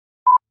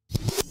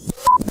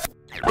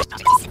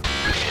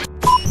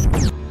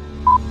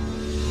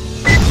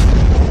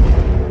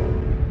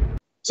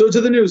So to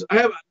the news,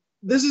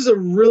 this is a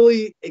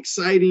really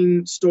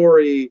exciting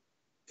story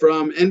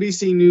from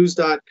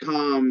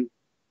NBCnews.com.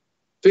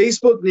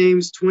 Facebook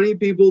names 20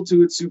 people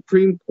to its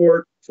Supreme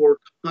Court for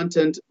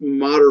content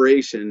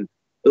moderation.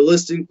 The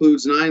list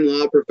includes 9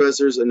 law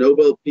professors, a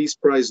Nobel Peace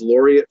Prize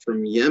laureate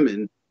from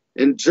Yemen,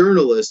 and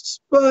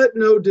journalists, but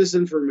no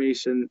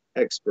disinformation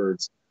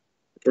experts,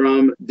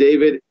 from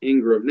David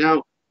Ingram.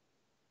 Now,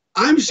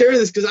 I'm sharing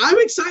this because I'm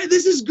excited.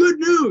 This is good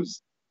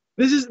news.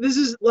 This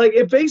is like,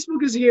 if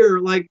Facebook is here,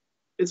 like,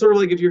 it's sort of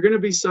like if you're going to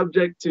be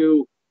subject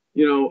to,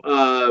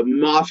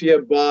 mafia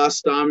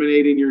boss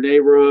dominating your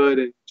neighborhood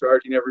and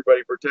charging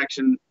everybody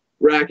protection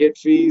racket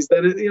fees,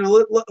 then at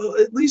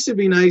least it'd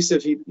be nice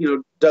if he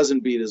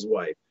doesn't beat his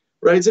wife,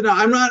 right? So no,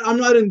 I'm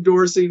not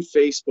endorsing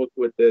Facebook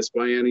with this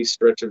by any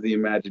stretch of the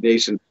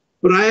imagination,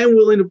 but I am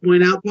willing to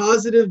point out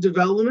positive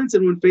developments.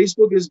 And when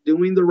Facebook is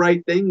doing the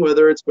right thing,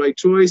 whether it's by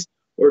choice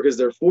or because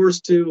they're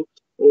forced to,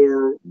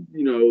 or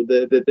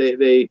that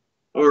they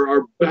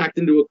are backed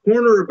into a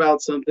corner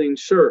about something,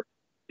 sure.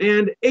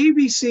 And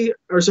NBC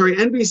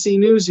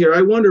News here,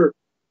 I wonder,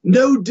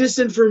 no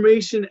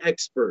disinformation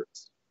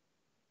experts.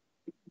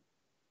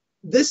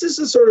 This is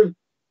a sort of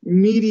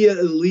media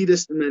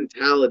elitist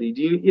mentality.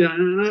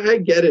 And I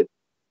get it.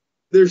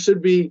 There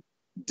should be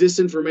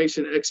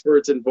disinformation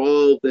experts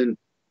involved in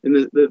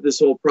this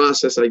whole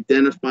process,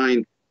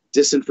 identifying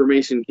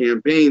disinformation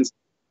campaigns.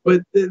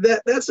 But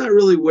that's not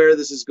really where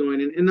this is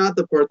going, and not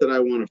the part that I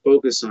want to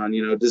focus on.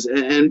 Does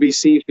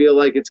NBC feel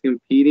like it's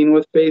competing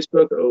with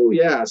Facebook? Oh,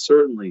 yeah,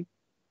 certainly.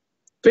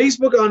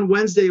 Facebook on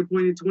Wednesday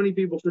appointed 20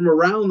 people from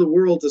around the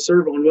world to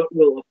serve on what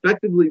will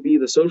effectively be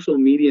the social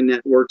media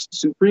network's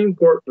Supreme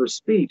Court for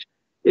speech,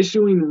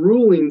 issuing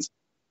rulings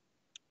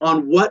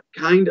on what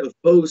kind of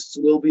posts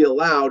will be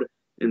allowed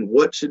and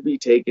what should be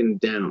taken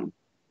down.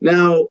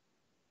 Now,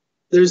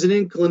 there's an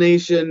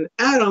inclination,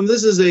 Adam,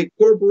 this is a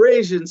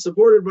corporation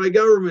supported by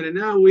government, and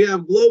now we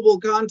have global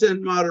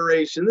content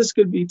moderation. This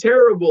could be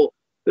terrible.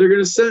 They're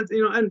going to send,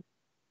 and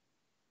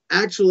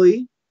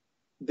actually,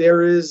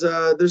 there's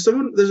a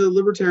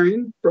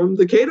libertarian from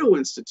the Cato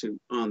Institute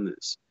on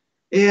this.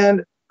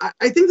 And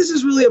I think this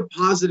is really a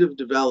positive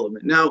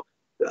development. Now,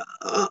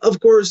 of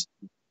course,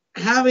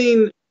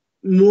 having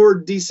more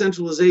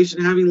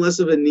decentralization, having less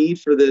of a need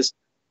for this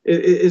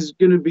is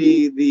going to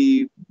be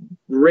the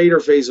greater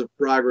phase of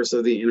progress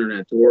of the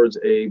internet towards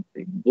a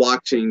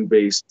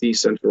blockchain-based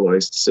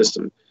decentralized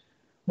system.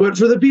 But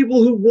for the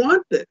people who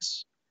want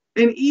this,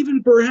 and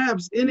even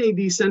perhaps in a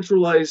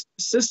decentralized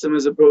system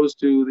as opposed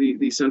to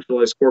the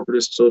centralized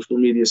corporatist social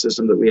media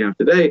system that we have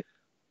today,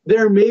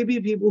 there may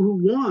be people who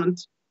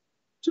want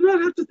to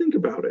not have to think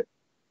about it.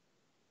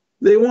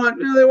 They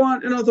want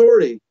an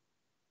authority.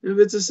 If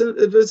it's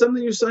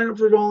something you sign up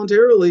for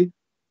voluntarily,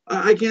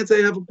 I can't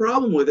say I have a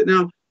problem with it.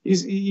 Now,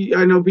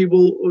 I know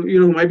people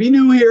who might be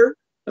new here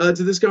to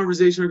this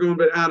conversation are going,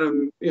 but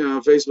Adam,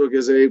 Facebook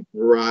is a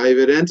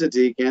private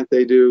entity. Can't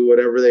they do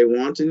whatever they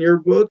want in your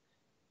book?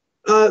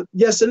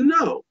 Yes and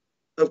no.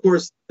 Of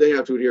course, they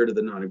have to adhere to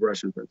the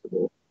non-aggression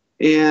principle.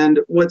 And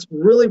what's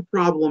really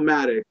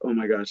problematic, oh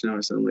my gosh, now I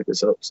sound like a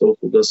social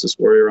justice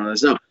warrior on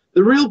this. No,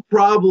 the real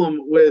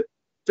problem with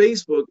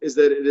Facebook is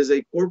that it is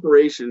a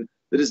corporation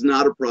that is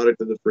not a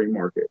product of the free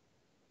market.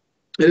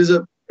 It is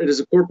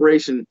a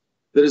corporation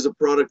that is a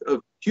product of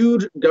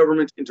huge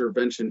government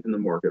intervention in the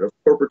market, of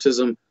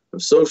corporatism,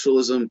 of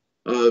socialism,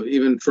 of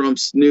even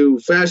Trump's new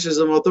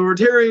fascism,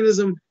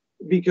 authoritarianism,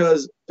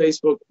 because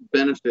Facebook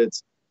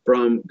benefits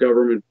from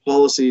government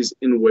policies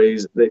in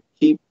ways that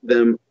keep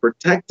them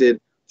protected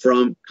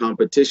from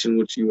competition,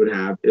 which you would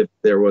have if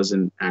there was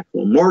an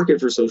actual market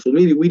for social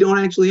media. We don't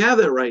actually have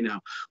that right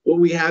now.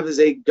 What we have is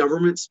a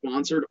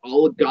government-sponsored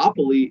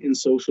oligopoly in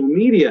social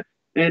media.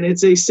 And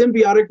it's a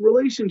symbiotic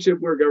relationship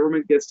where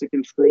government gets to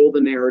control the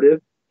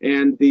narrative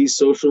and these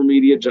social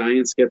media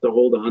giants get to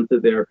hold on to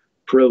their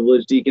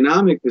privileged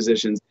economic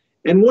positions.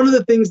 And one of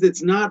the things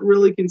that's not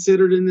really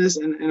considered in this,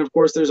 and of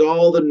course there's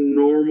all the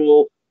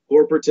normal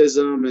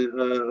corporatism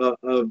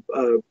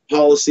and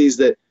policies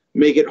that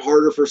make it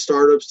harder for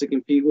startups to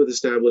compete with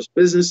established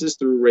businesses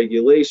through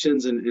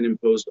regulations and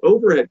imposed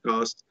overhead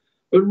costs.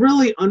 But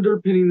really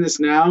underpinning this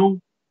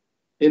now,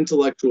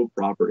 intellectual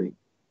property.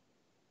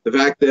 The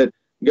fact that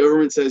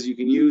government says you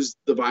can use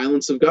the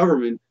violence of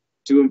government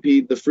to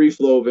impede the free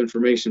flow of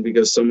information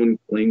because someone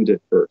claimed it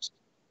first.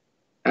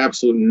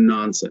 Absolute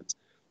nonsense.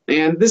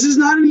 And this is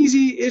not an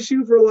easy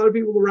issue for a lot of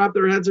people to wrap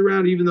their heads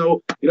around, even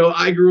though,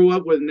 I grew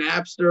up with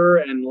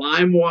Napster and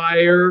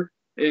LimeWire,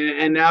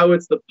 and now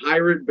it's the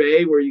Pirate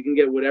Bay where you can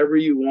get whatever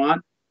you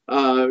want,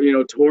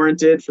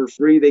 torrented for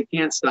free. They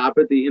can't stop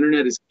it. The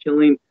internet is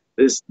killing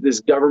this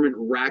government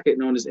racket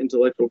known as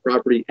intellectual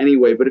property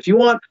anyway. But if you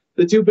want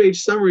the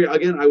 2-page summary,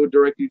 again, I would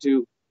direct you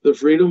to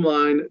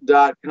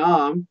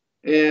thefreedomline.com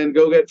and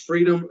go get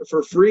Freedom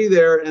for free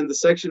there. And the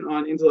section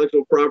on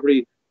intellectual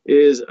property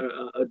is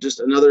just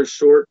another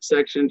short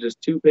section,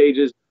 just 2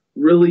 pages,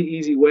 really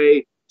easy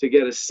way to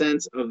get a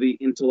sense of the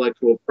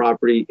intellectual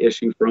property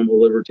issue from a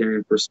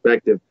libertarian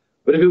perspective.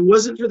 But if it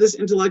wasn't for this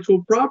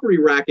intellectual property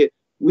racket,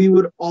 we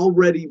would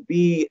already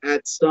be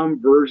at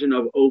some version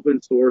of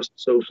open source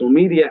social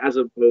media as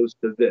opposed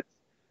to this.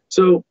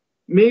 So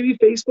maybe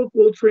Facebook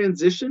will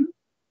transition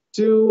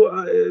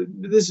to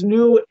this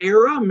new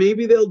era.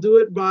 Maybe they'll do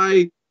it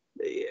by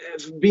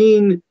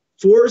being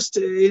forced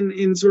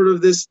in sort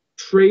of this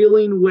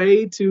trailing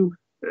way to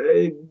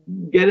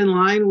get in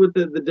line with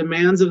the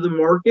demands of the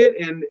market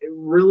and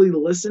really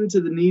listen to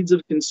the needs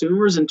of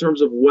consumers in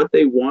terms of what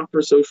they want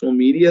for social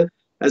media,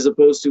 as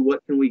opposed to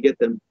what can we get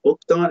them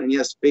hooked on. And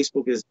yes,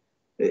 Facebook is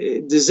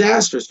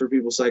disastrous for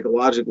people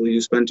psychologically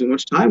who spend too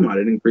much time on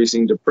it,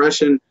 increasing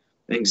depression,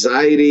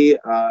 anxiety,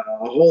 a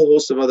whole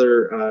host of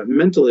other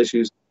mental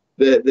issues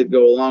that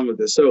go along with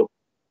this. So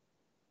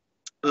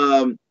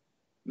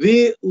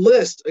the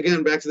list,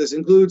 again, back to this,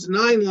 includes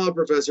 9 law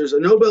professors, a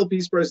Nobel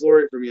Peace Prize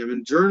laureate from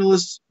Yemen,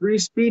 journalists, free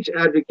speech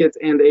advocates,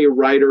 and a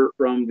writer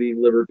from the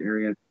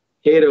Libertarian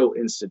Cato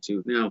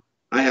Institute. Now,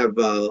 I have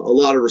a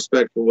lot of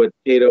respect for what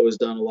Cato has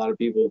done. A lot of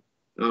people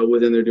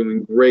within there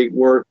doing great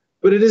work,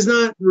 but it is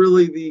not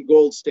really the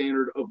gold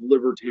standard of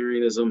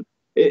libertarianism.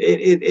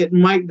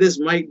 This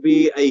might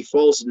be a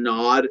false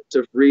nod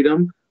to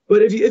freedom,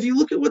 but if you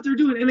look at what they're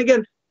doing, and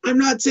again, I'm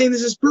not saying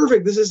this is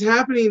perfect. This is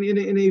happening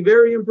in a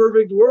very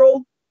imperfect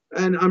world.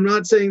 And I'm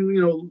not saying,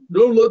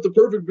 don't let the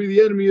perfect be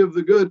the enemy of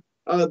the good,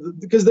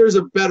 because there's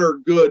a better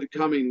good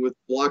coming with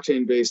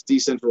blockchain-based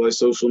decentralized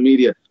social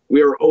media.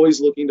 We are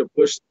always looking to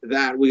push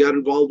that. We got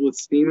involved with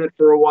Steemit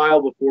for a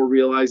while before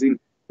realizing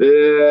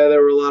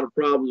there were a lot of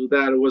problems with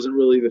that. It wasn't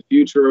really the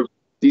future of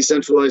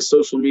decentralized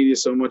social media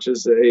so much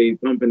as a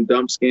pump and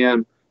dump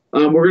scam.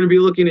 We're going to be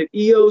looking at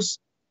EOS.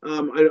 I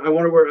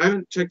wonder where, I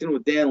haven't checked in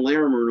with Dan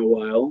Larimer in a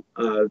while.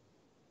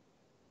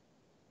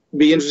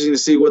 Be interesting to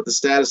see what the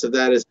status of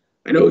that is.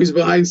 I know he's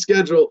behind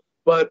schedule,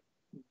 but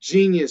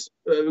genius,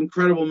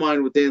 incredible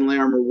mind with Dan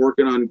Larimer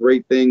working on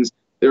great things.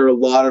 There are a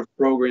lot of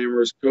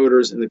programmers,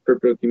 coders in the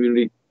crypto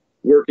community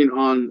working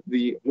on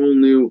the whole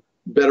new,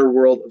 better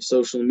world of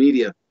social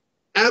media.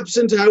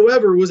 Absent,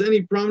 however, was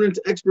any prominent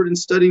expert in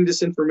studying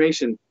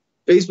disinformation.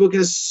 Facebook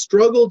has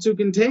struggled to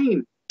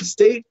contain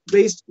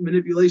state-based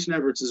manipulation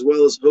efforts as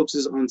well as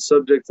hoaxes on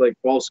subjects like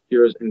false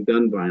cures and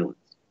gun violence.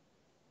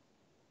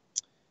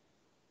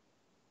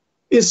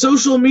 Is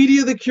social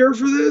media the cure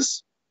for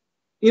this?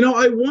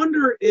 I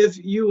wonder if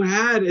you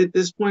had at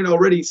this point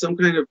already some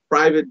kind of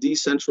private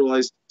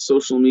decentralized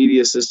social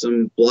media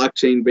system,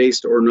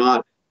 blockchain-based or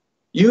not,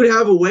 you'd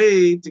have a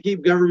way to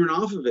keep government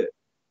off of it,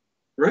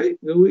 right?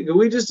 Could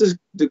we just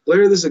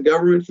declare this a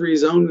government-free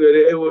zone?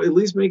 It will at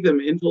least make them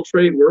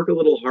infiltrate, work a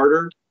little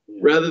harder,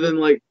 rather than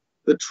like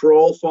the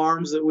troll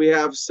farms that we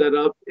have set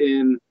up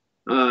in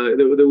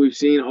that we've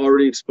seen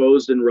already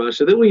exposed in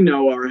Russia, that we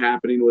know are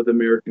happening with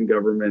American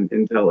government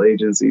intel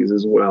agencies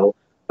as well.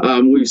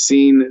 We've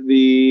seen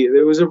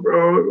there was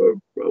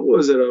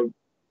a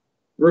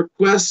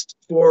request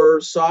for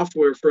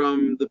software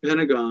from the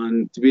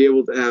Pentagon to be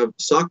able to have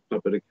sock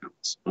puppet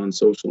accounts on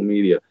social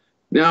media.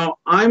 Now,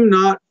 I'm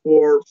not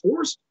for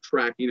forced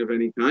tracking of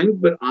any kind,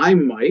 but I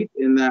might,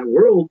 in that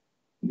world,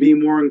 be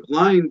more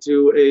inclined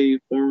to a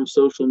form of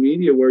social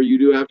media where you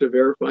do have to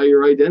verify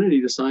your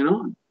identity to sign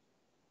on.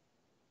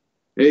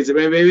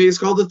 Maybe it's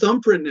called the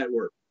thumbprint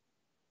network.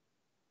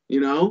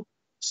 So,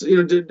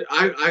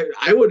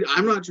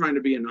 I'm not trying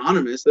to be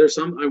anonymous.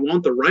 I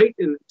want the right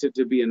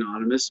to be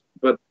anonymous,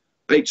 but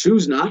I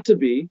choose not to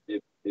be.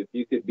 If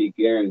you could be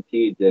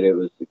guaranteed that it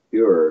was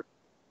secure,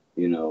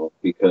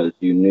 because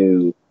you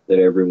knew that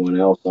everyone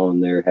else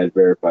on there had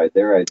verified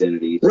their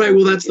identity. Right.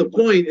 Well, that's the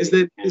point. Is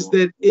that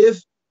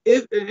if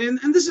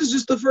and this is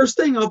just the first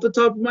thing off the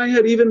top of my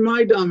head. Even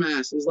my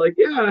dumbass is like,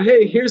 yeah,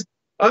 hey,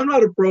 I'm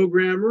not a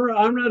programmer.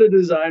 I'm not a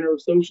designer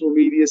of social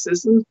media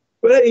systems.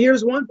 But hey,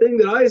 here's one thing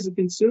that I, as a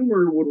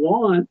consumer, would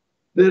want,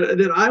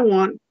 that I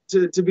want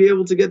to be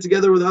able to get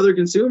together with other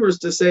consumers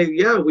to say,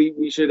 yeah,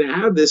 we should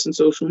have this in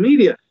social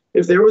media.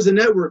 If there was a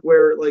network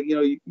where, like,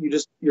 you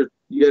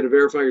had to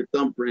verify your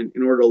thumbprint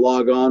in order to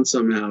log on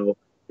somehow,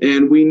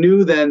 and we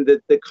knew then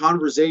that the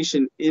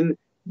conversation in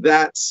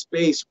that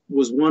space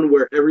was one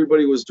where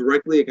everybody was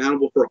directly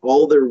accountable for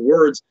all their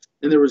words,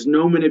 and there was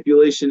no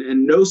manipulation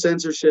and no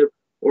censorship,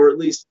 or at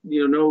least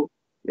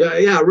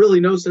really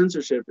no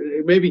censorship.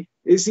 Maybe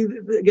you see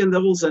again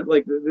the whole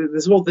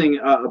this whole thing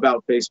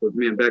about Facebook.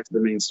 Man, back to the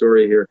main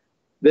story here.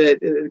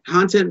 That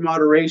content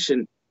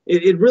moderation.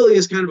 It really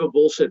is kind of a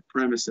bullshit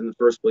premise in the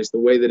first place. The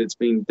way that it's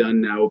being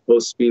done now,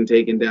 posts being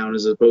taken down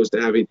as opposed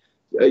to having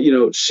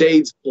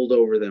shades pulled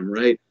over them,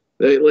 right?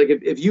 Like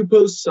if you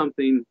post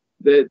something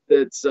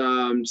that's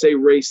say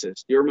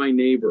racist, you're my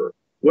neighbor.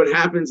 What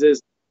happens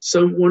is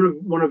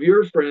one of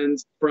your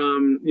friends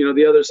from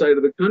the other side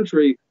of the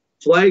country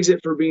flags it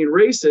for being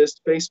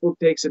racist. Facebook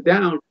takes it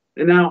down,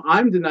 and now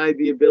I'm denied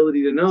the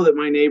ability to know that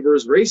my neighbor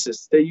is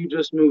racist. Say you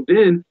just moved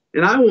in,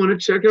 and I want to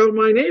check out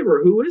my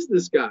neighbor. Who is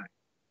this guy?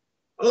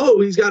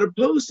 Oh, he's got to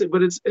post it,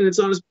 but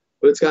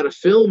it's got a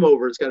film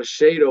over it. It's got a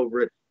shade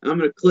over it. And I'm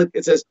going to click.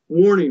 It says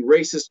warning,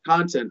 racist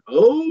content.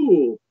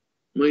 Oh,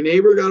 my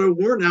neighbor got a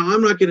warning. Now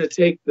I'm not going to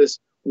take this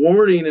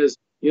warning as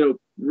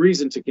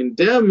reason to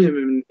condemn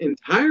him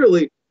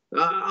entirely,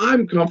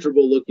 I'm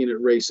comfortable looking at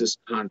racist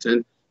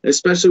content,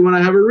 especially when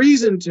I have a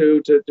reason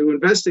to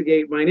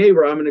investigate my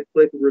neighbor. I'm going to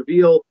click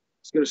reveal.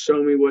 It's going to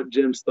show me what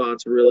Jim's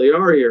thoughts really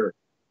are here.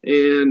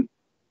 And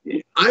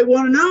I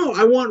want to know.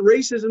 I want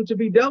racism to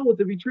be dealt with,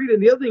 to be treated.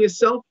 And the other thing is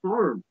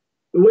self-harm.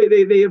 The way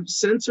they have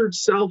censored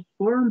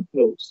self-harm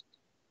posts.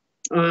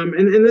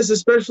 And this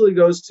especially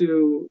goes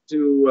to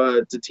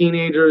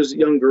teenagers,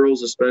 young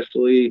girls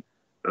especially,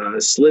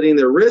 slitting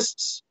their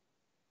wrists,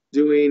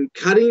 doing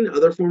cutting,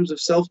 other forms of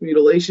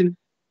self-mutilation.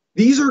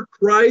 These are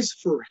cries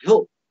for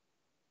help.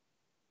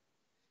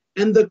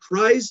 And the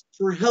cries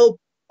for help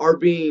are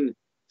being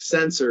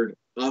censored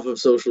off of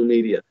social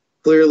media,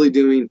 clearly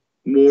doing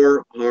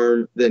more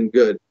harm than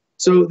good.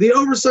 So the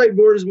oversight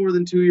board is more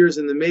than 2 years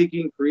in the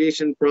making,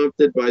 creation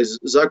prompted by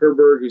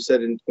Zuckerberg, who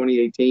said in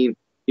 2018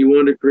 he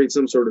wanted to create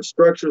some sort of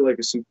structure like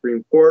a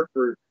Supreme Court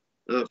for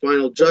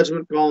final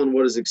judgment call on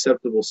what is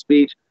acceptable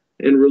speech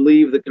and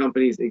relieve the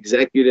company's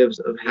executives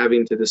of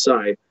having to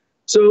decide.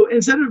 So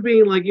instead of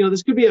being like,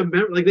 this could be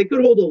like they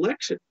could hold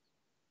elections,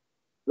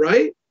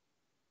 right?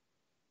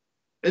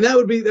 And that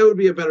would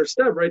be a better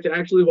step, right? To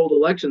actually hold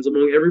elections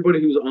among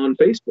everybody who's on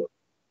Facebook.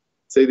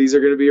 Say these are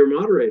going to be your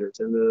moderators,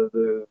 and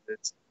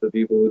it's the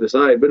people who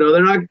decide. But no,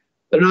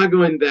 they're not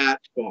going that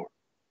far.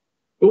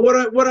 But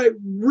what I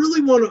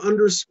really want to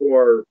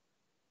underscore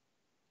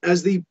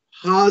as the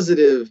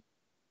positive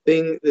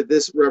thing that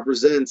this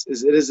represents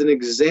is it is an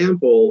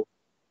example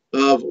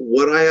of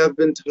what I have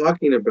been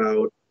talking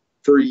about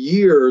for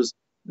years,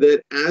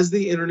 that as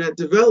the internet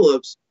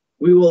develops,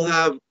 we will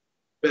have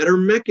better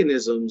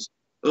mechanisms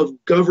of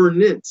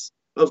governance,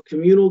 of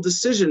communal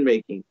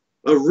decision-making,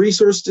 of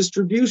resource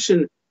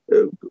distribution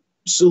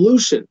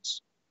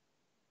solutions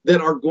that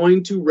are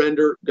going to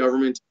render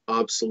government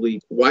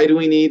obsolete. Why do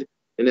we need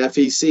an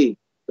FEC,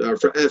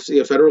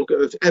 FCC,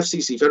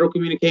 Federal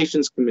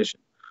Communications Commission?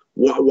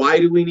 Why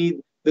do we need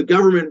the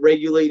government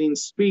regulating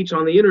speech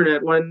on the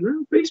internet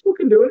when Facebook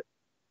can do it?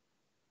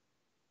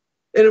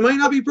 And it might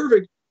not be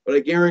perfect, but I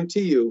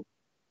guarantee you,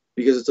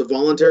 because it's a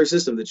voluntary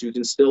system that you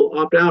can still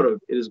opt out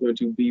of, it is going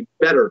to be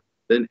better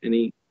than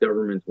any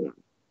government one.